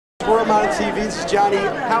World Model TV, this is Johnny.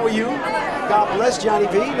 How are you? God bless, Johnny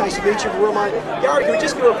V. Nice to meet you, World Model. Gary, can we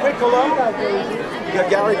just give a quick hello? We got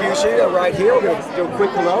Gary Busey right here. We're going to do a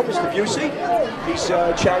quick hello, Mr. Busey. He's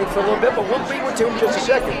chatting for a little bit, but we'll be with him in just a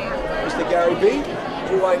second. Mr. Gary B,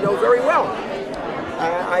 who I know very well.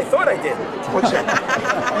 I thought I did. One second.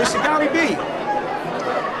 Mr. Gary B.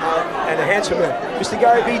 And a handsome man. Mr.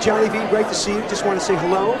 Gary B, Johnny V, great to see you. Just want to say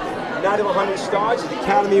hello. Night of 100 Stars at the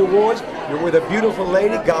Academy Awards. You're with a beautiful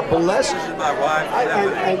lady. God bless. This is my wife.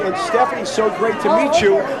 And Stephanie, so great to meet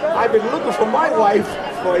you. I've been looking for my wife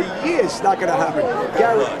for years. Not going to happen.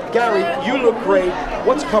 Gary, you look great.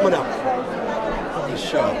 What's coming up? The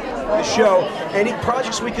show. The show. Any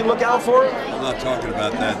projects we can look out for? I'm not talking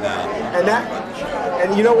about that now.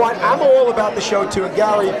 And you know what? I'm all about the show too. And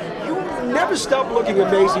Gary, you never stop looking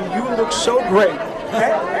amazing. You look so great.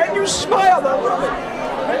 And you smiled. I love it.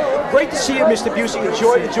 Great to see you, Mr. Busey.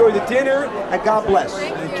 Enjoy the dinner, and God bless.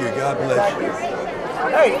 Thank you. God bless you.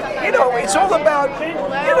 Hey, you know, it's all about,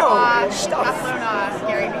 stuff.